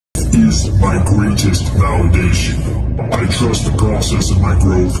is my greatest validation. I trust the process of my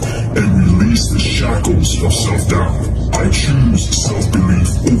growth and release the shackles of self-doubt. I choose self-belief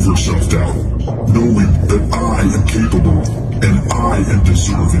over self-doubt, knowing that I am capable and I am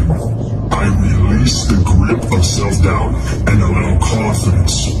deserving. I release the grip of self-doubt and allow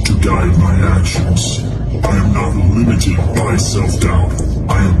confidence to guide my actions. I am not limited by self-doubt.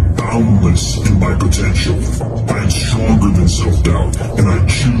 I am boundless in my potential. I am stronger than self-doubt, and I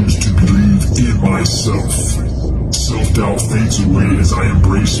choose to believe in myself. Self-doubt fades away as I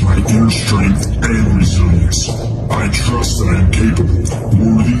embrace my inner strength and resilience. I trust that I am capable,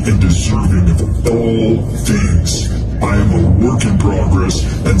 worthy, and deserving of all things. I am a work in progress,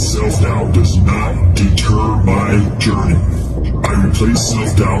 and self-doubt does not deter my journey. I replace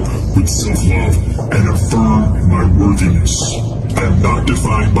self-doubt with self-love and affirm my worthiness. I am not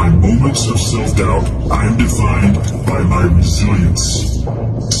defined by moments of self-doubt. I am defined by my resilience.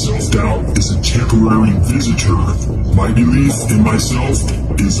 Self-doubt is a temporary visitor. My belief in myself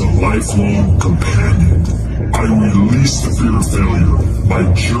is a lifelong companion. I release the fear of failure.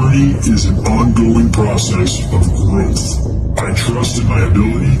 My journey is an ongoing process of growth. I trust in my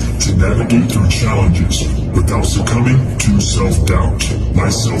ability to navigate through challenges without succumbing to self-doubt. My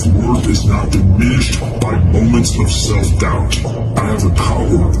self-worth is not diminished by moments of self-doubt. I have the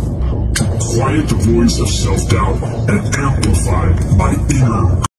power to quiet the voice of self-doubt and amplify my inner